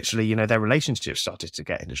literally, their relationships started to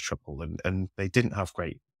get into trouble and they didn't have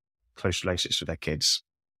great close relationships with their kids.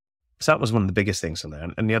 So that was one of the biggest things I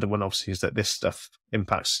learned. And the other one obviously is that this stuff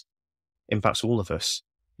impacts all of us.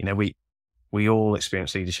 We all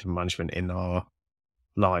experience leadership and management in our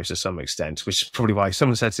lives to some extent, which is probably why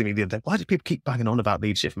someone said to me the other day, why do people keep banging on about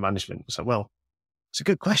leadership and management? So, well, it's a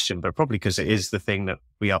good question, but probably because it is the thing that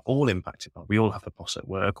we are all impacted by. We all have a boss at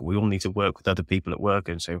work, or we all need to work with other people at work.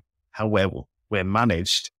 And so how well we're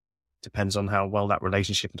managed depends on how well that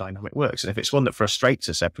relationship and dynamic works. And if it's one that frustrates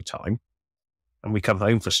us every time and we come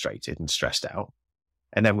home frustrated and stressed out,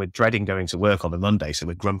 And then we're dreading going to work on the Monday. So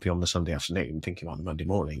we're grumpy on the Sunday afternoon, thinking about the Monday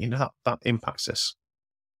morning. That impacts us.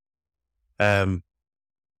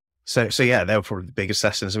 So yeah, they were probably the biggest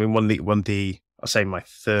lessons. I mean, I'll say my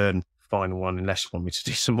third final one, unless you want me to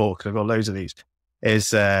do some more, because I've got loads of these,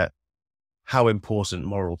 is how important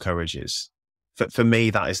moral courage is. For me,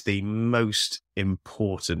 that is the most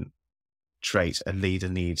important trait a leader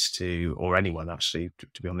needs to, or anyone actually,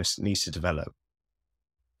 to be honest, needs to develop.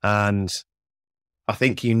 And I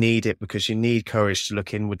think you need it because you need courage to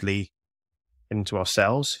look inwardly into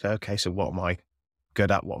ourselves. Okay, so what am I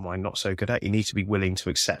good at? What am I not so good at? You need to be willing to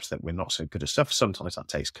accept that we're not so good at stuff. Sometimes that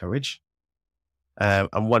takes courage.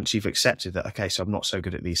 And once you've accepted that, okay, so I'm not so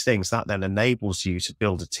good at these things, that then enables you to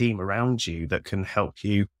build a team around you that can help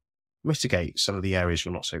you mitigate some of the areas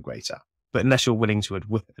you're not so great at. But unless you're willing to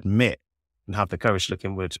admit and have the courage to look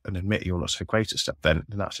inward and admit you're not so great at stuff, then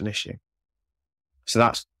that's an issue. So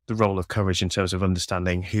that's the role of courage in terms of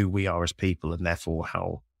understanding who we are as people and therefore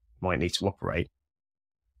how we might need to operate.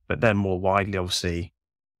 But then more widely, obviously,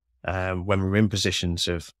 when we're in positions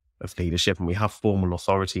of leadership and we have formal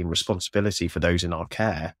authority and responsibility for those in our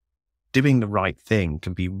care, doing the right thing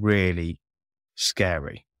can be really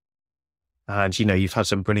scary. And, you've had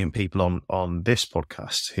some brilliant people on this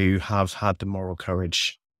podcast who have had the moral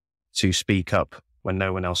courage to speak up when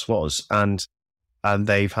no one else was. And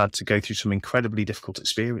they've had to go through some incredibly difficult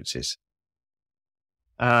experiences.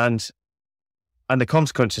 And the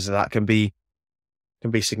consequences of that can be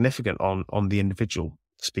significant on the individual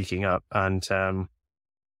speaking up, and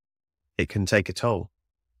it can take a toll.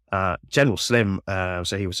 General Slim,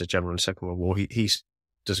 so he was a general in the Second World War, he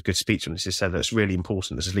does a good speech on this. He said that it's really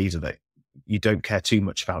important as a leader that you don't care too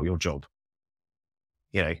much about your job,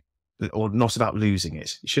 or not about losing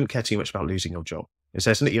it. You shouldn't care too much about losing your job. It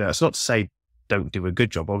says, it's not to say don't do a good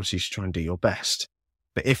job. Obviously, you should try and do your best.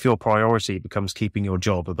 But if your priority becomes keeping your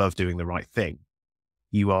job above doing the right thing,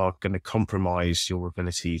 you are going to compromise your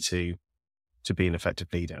ability to be an effective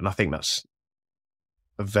leader. And I think that's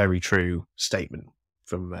a very true statement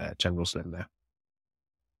from General Slim there.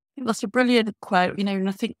 I think that's a brilliant quote, and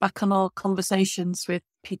I think back on our conversations with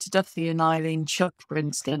Peter Duffy and Eileen Chuck, for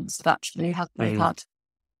instance, that actually they've had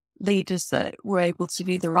leaders that were able to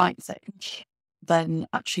do the right thing, then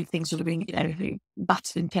actually things would have been,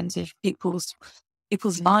 battered in terms of people's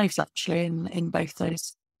lives, actually, in both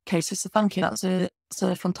those cases. So thank you. That's a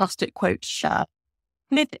fantastic quote to share.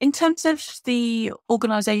 And in terms of the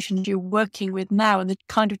organisations you're working with now and the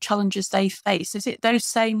kind of challenges they face, is it those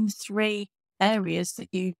same three areas that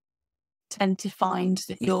you tend to find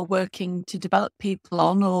that you're working to develop people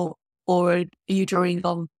on, or are you drawing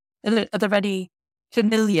on, are there any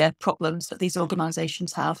familiar problems that these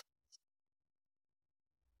organisations have?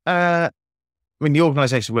 The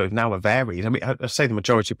organisations we work with now are varied. I mean, I'd say the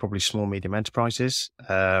majority are probably small, medium enterprises.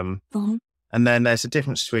 And then there's a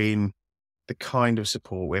difference between the kind of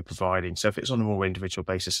support we're providing. So if it's on a more individual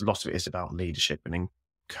basis, a lot of it is about leadership and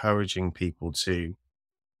encouraging people to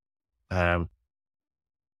have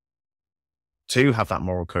that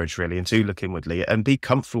moral courage, really, and to look inwardly and be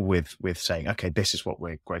comfortable with saying, okay, this is what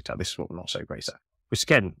we're great at, this is what we're not so great at. Which,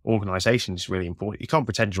 again, organisation is really important. You can't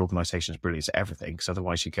pretend your organisation is brilliant at everything, because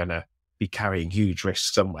otherwise you're going to be carrying huge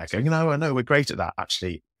risks somewhere, going, I know we're great at that.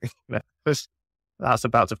 Actually, that's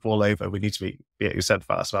about to fall over. We need to be accept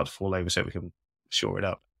that that's about to fall over so we can shore it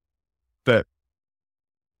up. But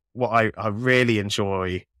what I really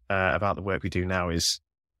enjoy about the work we do now is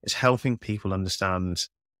helping people understand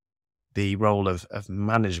the role of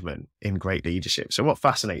management in great leadership. So what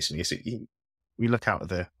fascinates me is that we look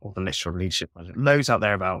out at all the literature on leadership, loads out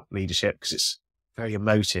there about leadership because it's very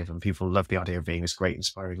emotive and people love the idea of being this great,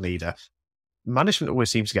 inspiring leader. Management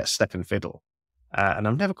always seems to get step and fiddle. And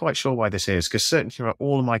I'm never quite sure why this is, because certainly throughout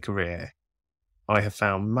all of my career, I have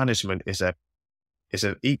found management is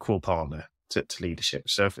an equal partner to leadership.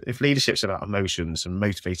 So if leadership's about emotions and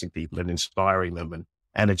motivating people and inspiring them and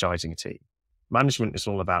energizing a team, management is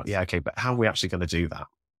all about, but how are we actually going to do that?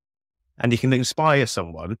 And you can inspire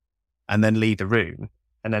someone and then lead the room.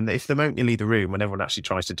 And then if they won't lead the room when everyone actually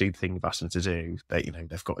tries to do the thing you've asked them to do,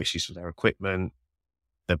 they've got issues with their equipment,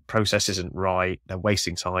 the process isn't right, they're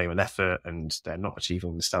wasting time and effort, and they're not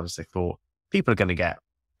achieving the standards they thought, people are going to get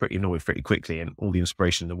pretty annoyed pretty quickly, and all the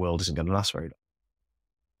inspiration in the world isn't going to last very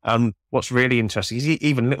long. What's really interesting is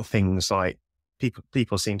even little things like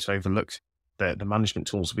people seem to overlook the management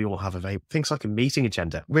tools we all have available. Things like a meeting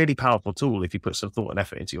agenda, really powerful tool if you put some thought and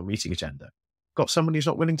effort into your meeting agenda. Got someone who's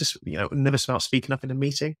not willing to, nervous about speaking up in a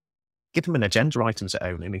meeting, give them an agenda item to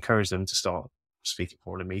own and encourage them to start speaking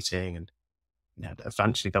for in a meeting, and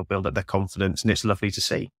eventually they'll build up their confidence, and it's lovely to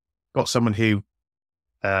see. Got someone who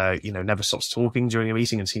never stops talking during a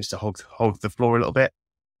meeting and seems to hog the floor a little bit,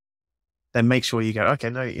 then make sure you go, okay,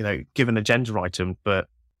 no, give an agenda item, but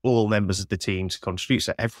all members of the team to contribute,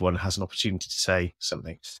 so everyone has an opportunity to say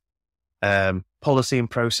something. Policy and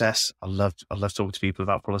process. I love talking to people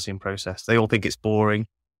about policy and process. They all think it's boring.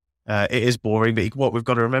 It is boring, but what we've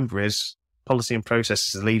got to remember is policy and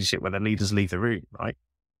process is leadership when the leaders leave the room, right?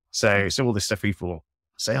 So all this stuff people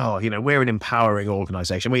say, we're an empowering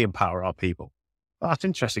organization. We empower our people. Oh, that's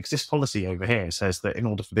interesting because this policy over here says that in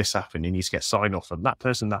order for this to happen, you need to get sign off from that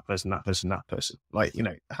person, that person, that person, that person. Like,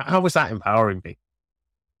 how was that empowering people?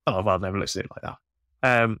 Oh, well, I've never looked at it like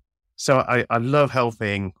that. So I love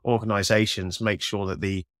helping organizations make sure that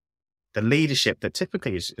the leadership that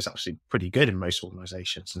typically is actually pretty good in most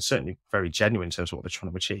organizations and certainly very genuine in terms of what they're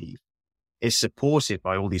trying to achieve is supported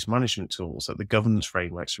by all these management tools, that the governance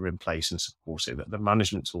frameworks are in place and support it, that the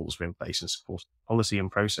management tools are in place and support policy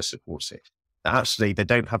and process supports it. That actually, they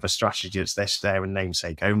don't have a strategy that's there in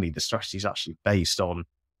namesake only. The strategy is actually based on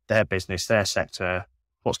their business, their sector,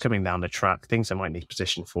 what's coming down the track, things they might need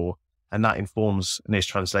position for, and that informs and is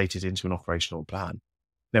translated into an operational plan.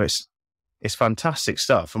 It's fantastic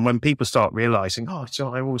stuff. And when people start realizing, I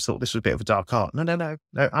always thought this was a bit of a dark art. No,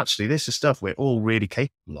 actually, this is stuff we're all really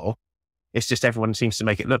capable of. It's just everyone seems to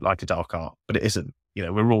make it look like a dark art, but it isn't.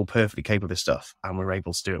 We're all perfectly capable of this stuff and we're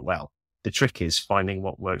able to do it well. The trick is finding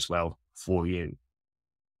what works well for you.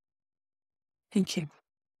 Thank you.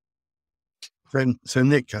 So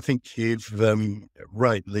Nick, I think you've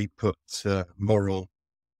rightly put moral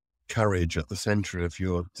courage at the centre of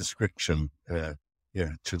your description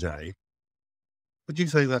today. Would you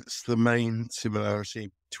say that's the main similarity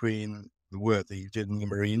between the work that you did in the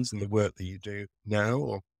Marines and the work that you do now,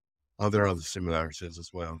 or are there other similarities as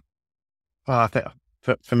well? Well, I think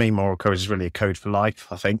for me, moral courage is really a code for life,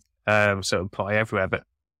 I think. So it apply everywhere. But,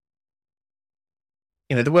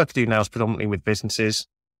 the work I do now is predominantly with businesses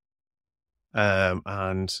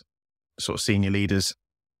and sort of senior leaders.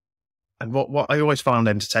 And what I always found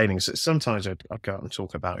entertaining is that sometimes I'd go out and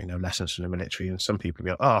talk about, lessons from the military, and some people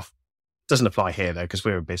go, doesn't apply here though, because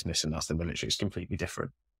we're a business and that's the military. It's completely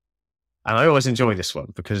different. And I always enjoy this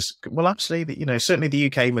one because, well, absolutely, certainly the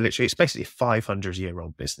UK military, it's basically a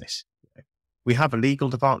 500-year-old business. We have a legal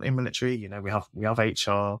department in military, we have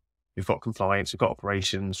HR, we've got compliance, we've got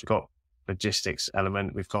operations, we've got logistics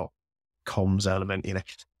element, we've got comms element,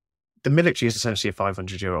 The military is essentially a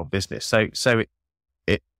 500-year-old business. So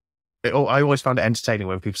I always found it entertaining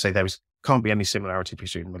when people say can't be any similarity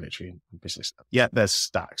between the military and business. Yeah, there's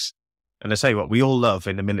stacks. And I say what, we all love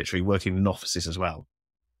in the military working in offices as well.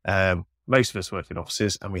 Most of us work in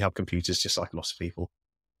offices and we have computers just like lots of people.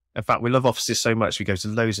 In fact, we love offices so much, we go to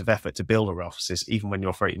loads of effort to build our offices, even when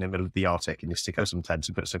you're operating in the middle of the Arctic and you stick out some tents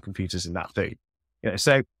and put some computers in that too.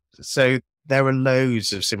 So there are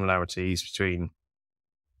loads of similarities between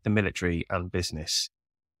the military and business.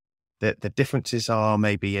 The differences are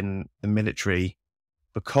maybe in the military,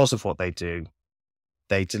 because of what they do,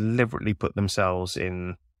 they deliberately put themselves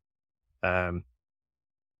in, I'll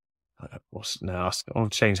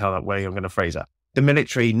change how that way I'm going to phrase that. The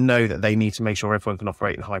military know that they need to make sure everyone can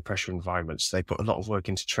operate in high pressure environments. They put a lot of work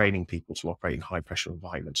into training people to operate in high pressure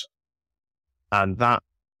environments. And that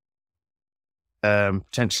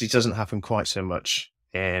potentially doesn't happen quite so much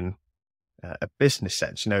in a business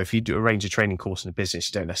sense. If you do arrange a training course in a business,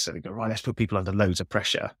 you don't necessarily go, right, let's put people under loads of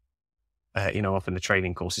pressure. Often the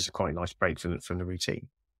training courses are quite a nice break from the routine.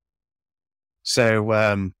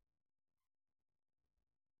 So,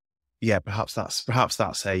 perhaps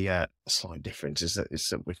that's a slight difference, is that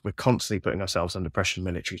we're constantly putting ourselves under pressure in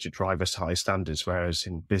the military to drive us to high standards, whereas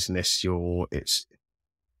in business, it's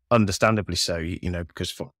understandably so,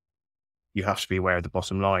 because you have to be aware of the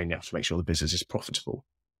bottom line. You have to make sure the business is profitable.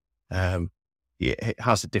 It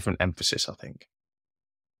has a different emphasis, I think.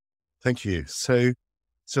 Thank you. So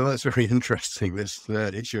that's very interesting, this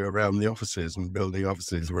issue around the offices and building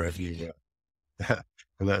offices wherever you go.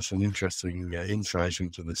 And that's an interesting insight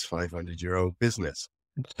into this 500-year-old business.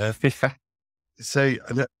 So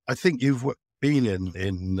I think you've been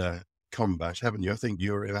in combat, haven't you? I think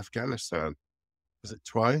you were in Afghanistan. Was it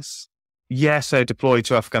twice? Yeah, so deployed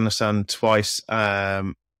to Afghanistan twice.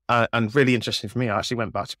 And really interesting for me, I actually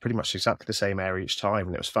went back to pretty much exactly the same area each time.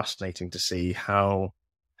 And it was fascinating to see how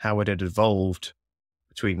it had evolved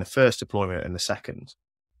between the first deployment and the second.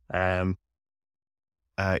 A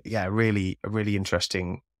really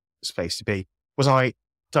interesting space to be. Was I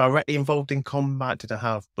directly involved in combat? Did I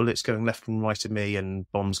have bullets going left and right at me and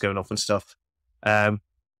bombs going off and stuff? I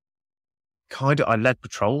led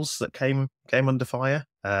patrols that came under fire.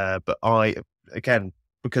 But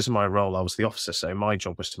because of my role, I was the officer. So my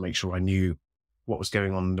job was to make sure I knew what was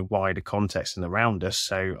going on in the wider context and around us.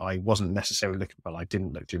 So I wasn't necessarily looking, well, I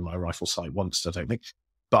didn't look through my rifle sight once, I don't think,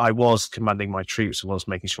 but I was commanding my troops. I was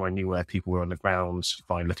making sure I knew where people were on the ground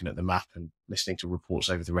by looking at the map and listening to reports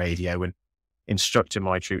over the radio and instructing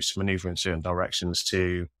my troops to maneuver in certain directions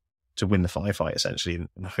to win the firefight, essentially, and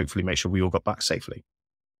hopefully make sure we all got back safely.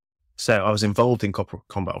 So I was involved in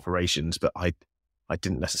combat operations, but I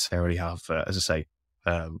didn't necessarily have, as I say,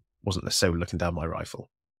 wasn't necessarily looking down my rifle.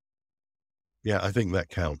 Yeah, I think that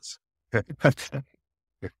counts.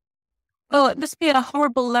 Well, it must be a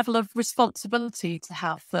horrible level of responsibility to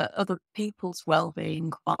have for other people's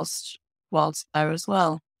well-being whilst there as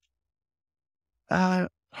well.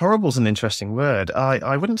 Horrible is an interesting word.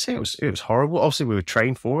 I wouldn't say it was horrible. Obviously, we were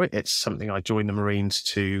trained for it. It's something I joined the Marines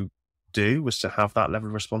to do, was to have that level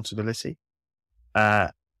of responsibility.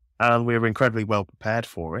 And we were incredibly well prepared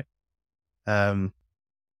for it.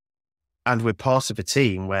 And we're part of a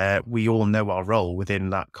team where we all know our role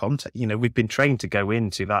within that context. You know, we've been trained to go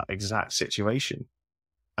into that exact situation,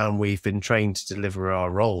 and we've been trained to deliver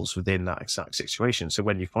our roles within that exact situation. So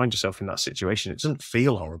when you find yourself in that situation, it doesn't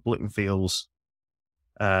feel horrible. It feels,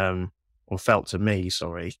 or felt to me,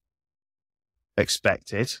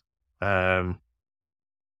 expected.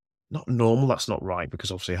 Not normal, that's not right,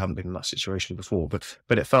 because obviously I haven't been in that situation before, but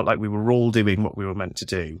it felt like we were all doing what we were meant to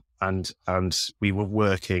do, and we were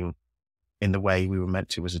working in the way we were meant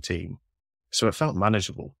to as a team. So it felt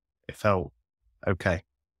manageable. It felt okay.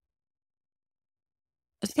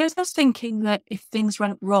 I suppose I was thinking that if things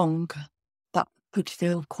went wrong, that could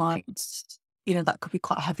feel quite, that could be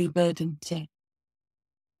quite a heavy burden to.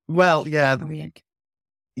 Well, yeah. carry.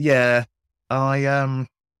 Yeah.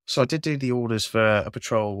 So I did do the orders for a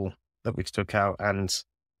patrol that we took out, and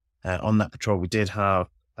on that patrol we did have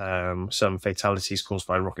some fatalities caused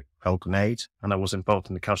by a rocket propelled grenade, and I was involved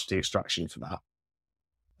in the casualty extraction for that.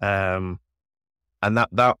 And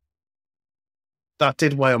that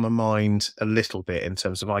did weigh on my mind a little bit, in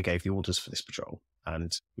terms of I gave the orders for this patrol,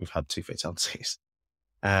 and we've had 2 fatalities.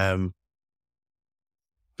 But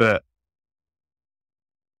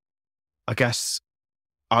I guess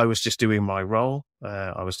I was just doing my role.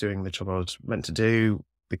 I was doing the job I was meant to do.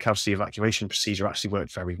 The casualty evacuation procedure actually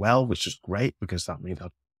worked very well, which was great, because that means I'd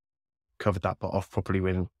covered that part off properly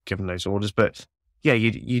when given those orders. But yeah,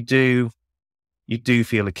 you do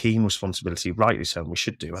feel a keen responsibility, rightly so, and we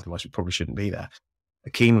should do, otherwise we probably shouldn't be there. A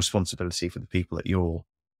keen responsibility for the people that you're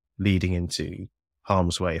leading into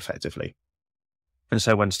harm's way, effectively. And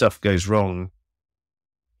so when stuff goes wrong,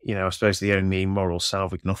 I suppose the only moral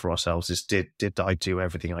salve we can offer ourselves is, did I do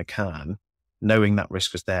everything I can, knowing that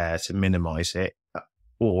risk was there, to minimize it,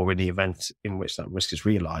 or in the event in which that risk is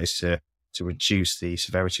realized, to reduce the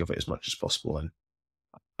severity of it as much as possible. And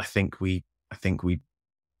I think we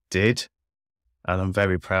did. And I'm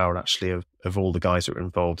very proud, actually, of all the guys that were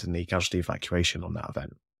involved in the casualty evacuation on that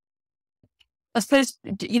event. I suppose,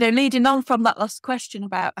 leading on from that last question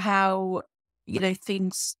about how,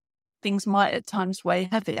 things might at times weigh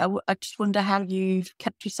heavy, I just wonder how you've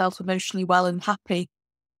kept yourself emotionally well and happy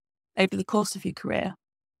over the course of your career.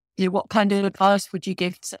 What kind of advice would you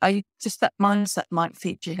give? I suspect mindset might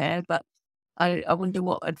feature here, but I wonder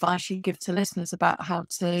what advice you give to listeners about how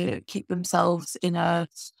to keep themselves in a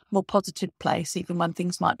more positive place, even when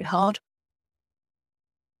things might be hard.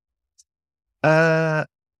 I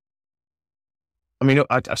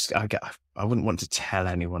wouldn't want to tell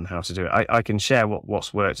anyone how to do it. I can share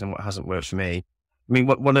what's worked and what hasn't worked for me. I mean,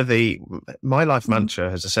 my life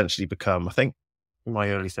mantra has essentially become, I think, in my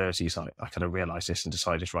early 30s, I kind of realized this and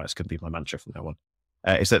decided, right, it's going to be my mantra from now on,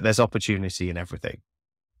 is that there's opportunity in everything.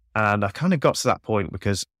 And I kind of got to that point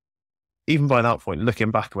because even by that point,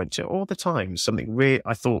 looking back, I went to all the times something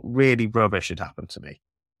I thought really rubbish had happened to me,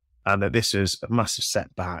 and that this was a massive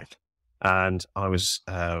setback. And I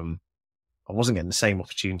wasn't getting the same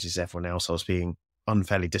opportunities as everyone else. I was being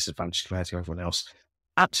unfairly disadvantaged compared to everyone else.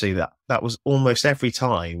 Actually, that was almost every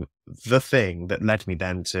time the thing that led me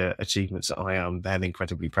then to achievements that I am then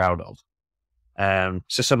incredibly proud of.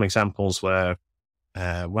 So some examples were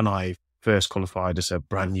when I first qualified as a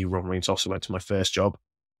brand new Royal Marines officer, went to my first job.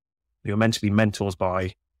 We were meant to be mentors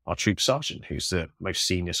by our troop sergeant, who's the most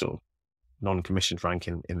senior sort of non-commissioned rank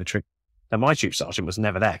in the troop. Now, my troop sergeant was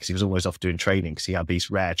never there because he was always off doing training, because he had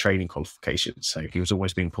these rare training qualifications. So he was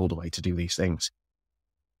always being pulled away to do these things.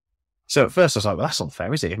 So at first I was like, well, that's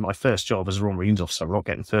unfair, is it? In my first job as a Royal Marines officer, I'm not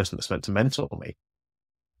getting the person that's meant to mentor me.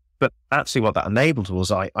 But actually what that enabled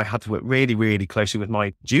was I had to work really, really closely with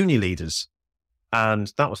my junior leaders.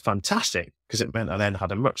 And that was fantastic, because it meant I then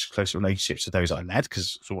had a much closer relationship to those I led,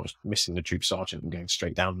 because I was almost missing the troop sergeant and going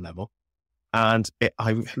straight down level. And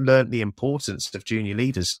I learned the importance of junior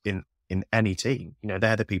leaders in in any team.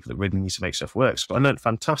 They're the people that really need to make stuff work. So I learned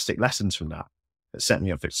fantastic lessons from that set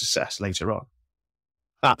me up for success later on.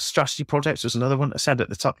 That strategy project was another one. I said at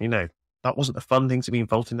the top, that wasn't a fun thing to be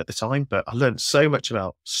involved in at the time, but I learned so much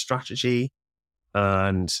about strategy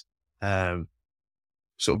and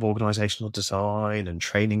sort of organizational design and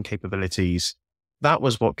training capabilities. That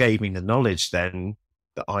was what gave me the knowledge then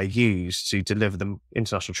that I used to deliver the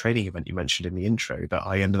international training event you mentioned in the intro that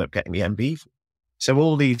I ended up getting the MBE for. So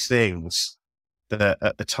all these things that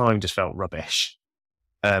at the time just felt rubbish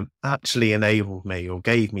actually enabled me or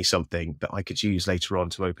gave me something that I could use later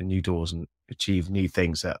on to open new doors and achieve new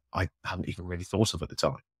things that I hadn't even really thought of at the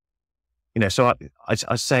time. So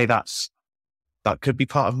I'd say that could be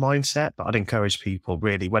part of mindset, but I'd encourage people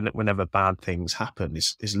really whenever bad things happen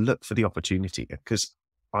is look for the opportunity, because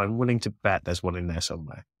I'm willing to bet there's one in there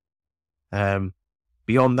somewhere.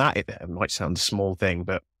 Beyond that, it might sound a small thing,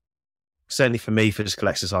 but certainly for me, physical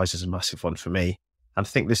exercise is a massive one for me. And I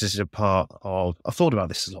think this is a part of, I've thought about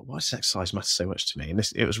this a lot. Why does exercise matter so much to me? And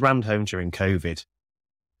it was rammed home during COVID.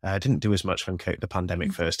 I didn't do as much when the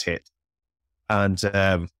pandemic first hit. And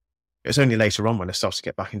it was only later on when I started to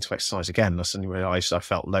get back into exercise again, I suddenly realized I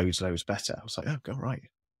felt loads better. I was like, oh, God, right.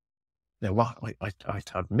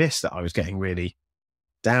 I'd missed that I was getting really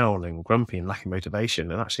down and grumpy and lacking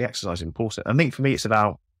motivation, and actually exercise is important. I think for me, it's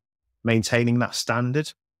about maintaining that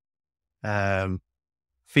standard.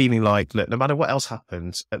 Feeling like, look, no matter what else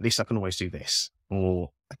happens, at least I can always do this.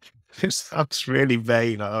 Or it sounds really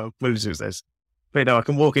vain. I'm willing to do this. But I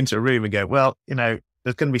can walk into a room and go, well,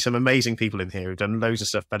 there's going to be some amazing people in here who've done loads of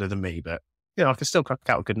stuff better than me, but I can still crack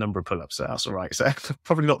out a good number of pull-ups, so that's all right. So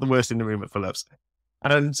probably not the worst in the room at pull-ups.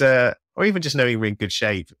 And or even just knowing we're in good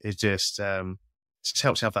shape is just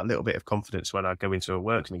helps you have that little bit of confidence when I go into a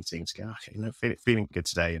work meeting to go, okay, feeling good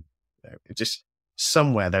today. And it just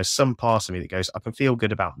somewhere there's some part of me that goes, I can feel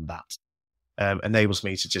good about that. Enables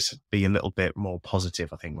me to just be a little bit more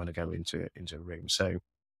positive, I think, when I go into a room. So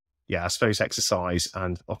yeah, I suppose exercise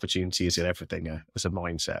and opportunities in everything as a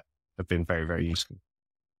mindset have been very, very useful.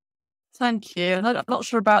 Thank you. And I'm not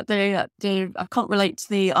sure about I can't relate to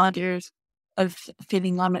the idea of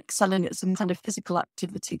feeling I'm excelling at some kind of physical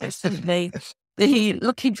activity. But certainly the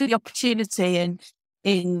looking for the opportunity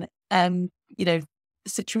in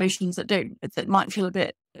situations that might feel a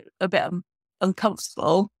bit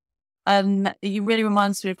uncomfortable. It really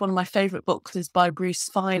reminds me of one of my favourite books is by Bruce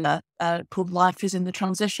Feiler, called Life is in the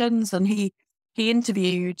Transitions. And he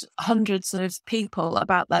interviewed hundreds of people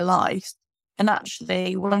about their lives. And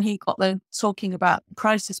actually, when he got them talking about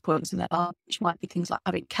crisis points in their life, which might be things like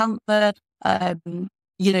having cancer,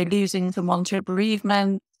 losing someone to a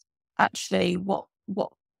bereavement, actually what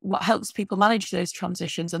helps people manage those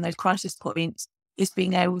transitions and those crisis points is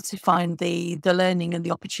being able to find the learning and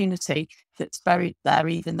the opportunity that's buried there,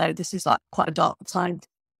 even though this is like quite a dark time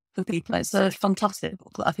for people. It's a fantastic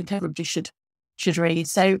book that I think everybody should read.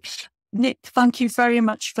 So, Nick, thank you very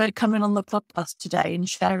much for coming on the podcast today and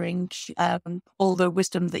sharing all the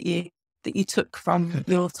wisdom that you took from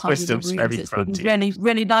your time. Wisdom's very fronty.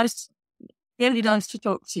 Really nice to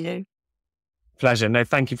talk to you. Pleasure. No,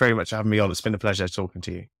 thank you very much for having me on. It's been a pleasure talking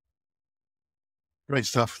to you. Great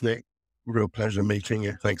stuff, Nick. Real pleasure meeting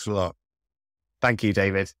you. Thanks a lot. Thank you,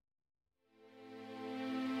 David.